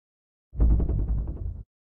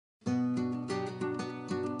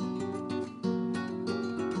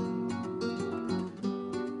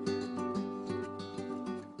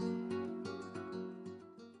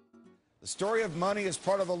story of money is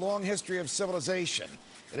part of a long history of civilization.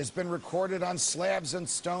 It has been recorded on slabs and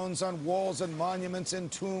stones, on walls and monuments, in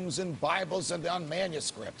tombs, in Bibles, and on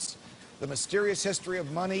manuscripts. The mysterious history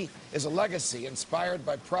of money is a legacy inspired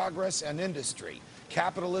by progress and industry,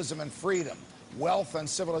 capitalism and freedom, wealth and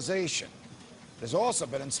civilization. It has also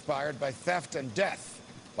been inspired by theft and death,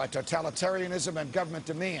 by totalitarianism and government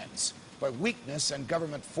demands, by weakness and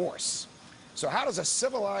government force. So how does a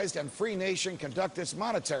civilized and free nation conduct its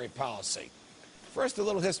monetary policy? First, a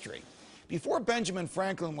little history. Before Benjamin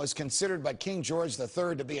Franklin was considered by King George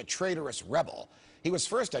III to be a traitorous rebel, he was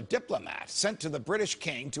first a diplomat sent to the British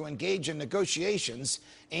king to engage in negotiations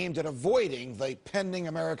aimed at avoiding the pending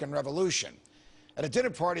American Revolution. At a dinner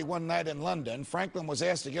party one night in London, Franklin was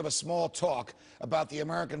asked to give a small talk about the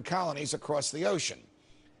American colonies across the ocean.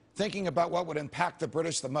 Thinking about what would impact the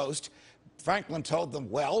British the most, Franklin told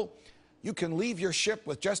them, well, you can leave your ship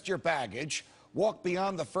with just your baggage, walk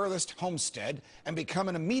beyond the furthest homestead, and become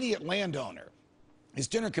an immediate landowner. His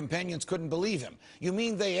dinner companions couldn't believe him. You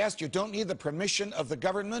mean, they asked, you don't need the permission of the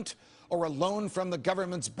government or a loan from the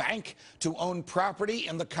government's bank to own property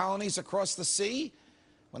in the colonies across the sea?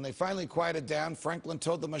 When they finally quieted down, Franklin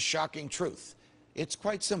told them a shocking truth. It's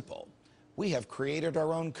quite simple. We have created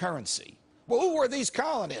our own currency. Well, who were these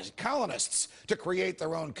colonists to create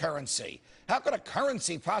their own currency? How could a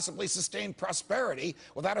currency possibly sustain prosperity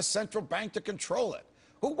without a central bank to control it?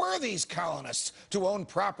 Who were these colonists to own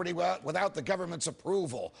property without the government's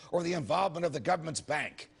approval or the involvement of the government's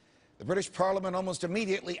bank? The British Parliament almost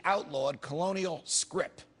immediately outlawed colonial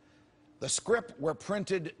scrip. The scrip were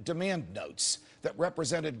printed demand notes that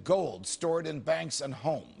represented gold stored in banks and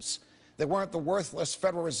homes. They weren't the worthless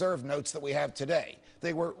Federal Reserve notes that we have today.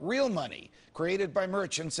 They were real money created by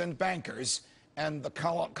merchants and bankers and the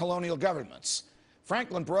colonial governments.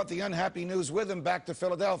 Franklin brought the unhappy news with him back to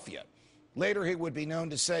Philadelphia. Later, he would be known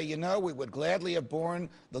to say, you know, we would gladly have borne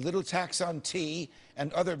the little tax on tea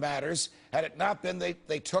and other matters had it not been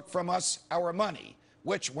they took from us our money,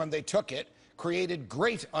 which, when they took it, created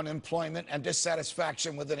great unemployment and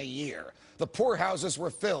dissatisfaction within a year. The poorhouses were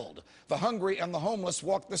filled. The hungry and the homeless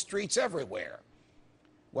walked the streets everywhere.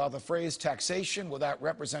 While the phrase taxation without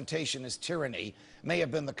representation is tyranny may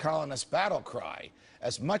have been the colonists' battle cry,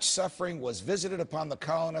 as much suffering was visited upon the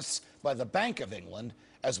colonists by the Bank of England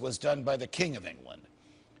as was done by the King of England.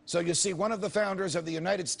 So you see, one of the founders of the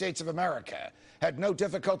United States of America had no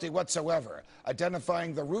difficulty whatsoever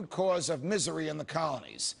identifying the root cause of misery in the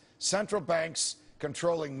colonies: central banks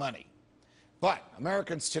controlling money. But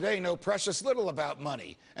Americans today know precious little about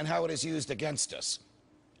money and how it is used against us.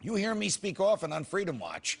 You hear me speak often on Freedom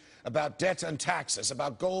Watch about debt and taxes,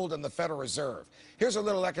 about gold and the Federal Reserve. Here's a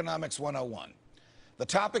little Economics 101. The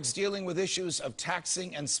topics dealing with issues of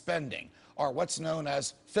taxing and spending are what's known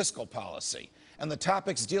as fiscal policy, and the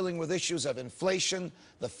topics dealing with issues of inflation,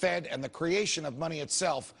 the Fed, and the creation of money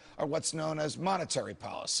itself are what's known as monetary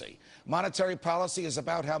policy. Monetary policy is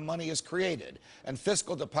about how money is created, and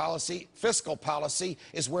fiscal policy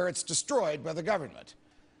is where it's destroyed by the government.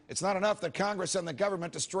 It's not enough that Congress and the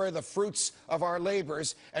government destroy the fruits of our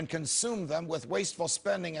labors and consume them with wasteful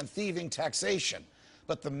spending and thieving taxation.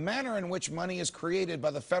 But the manner in which money is created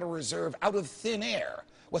by the Federal Reserve out of thin air,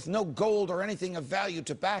 with no gold or anything of value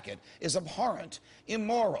to back it, is abhorrent,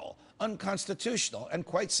 immoral, unconstitutional, and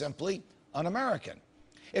quite simply un-American.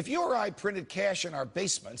 If you or I printed cash in our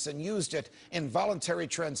basements and used it in voluntary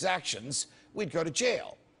transactions, we'd go to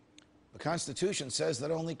jail. The Constitution says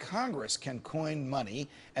that only Congress can coin money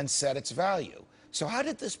and set its value. So how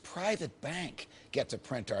did this private bank get to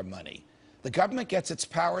print our money? The government gets its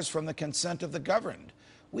powers from the consent of the governed.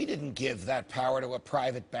 We didn't give that power to a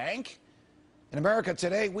private bank. In America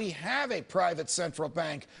today, we have a private central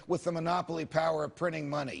bank with the monopoly power of printing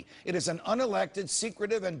money. It is an unelected,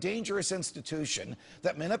 secretive, and dangerous institution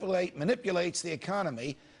that manipulates the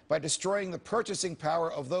economy by destroying the purchasing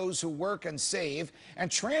power of those who work and save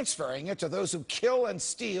and transferring it to those who kill and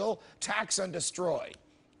steal, tax and destroy.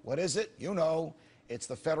 What is it? You know, it's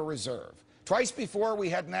the Federal Reserve. Twice before, we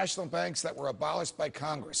had national banks that were abolished by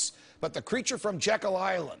Congress. But the creature from Jekyll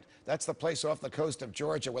Island, that's the place off the coast of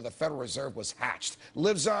Georgia where the Federal Reserve was hatched,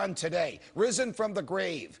 lives on today, risen from the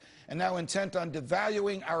grave, and now intent on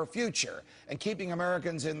devaluing our future and keeping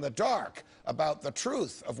Americans in the dark about the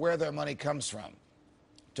truth of where their money comes from.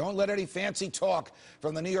 Don't let any fancy talk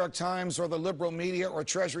from the New York Times or the liberal media or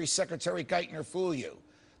Treasury Secretary Geithner fool you.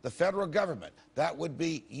 The federal government, that would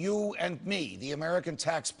be you and me, the American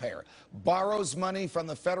taxpayer, borrows money from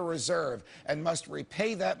the Federal Reserve and must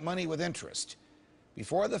repay that money with interest.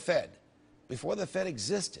 Before the Fed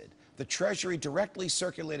existed, the Treasury directly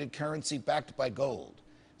circulated currency backed by gold.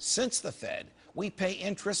 Since the Fed, We pay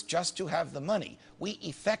interest just to have the money. We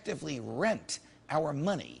effectively rent our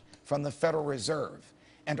money from the Federal Reserve,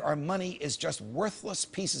 and our money is just worthless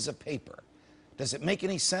pieces of paper. Does it make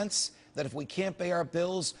any sense that if we can't pay our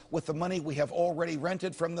bills with the money we have already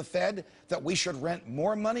rented from the Fed, that we should rent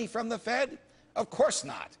more money from the Fed? Of course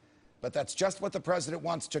not. But that's just what the president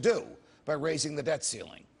wants to do by raising the debt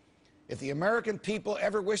ceiling. If the American people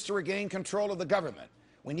ever wish to regain control of the government,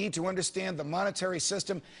 we need to understand the monetary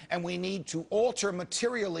system, and we need to alter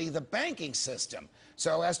materially the banking system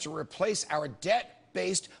so as to replace our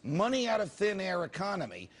debt-based, money-out-of-thin-air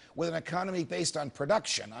economy with an economy based on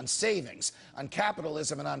production, on savings, on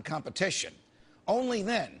capitalism, and on competition. Only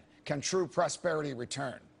then can true prosperity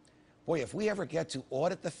return. Boy, if we ever get to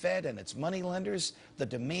audit the Fed and its moneylenders, the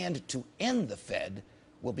demand to end the Fed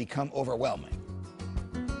will become overwhelming.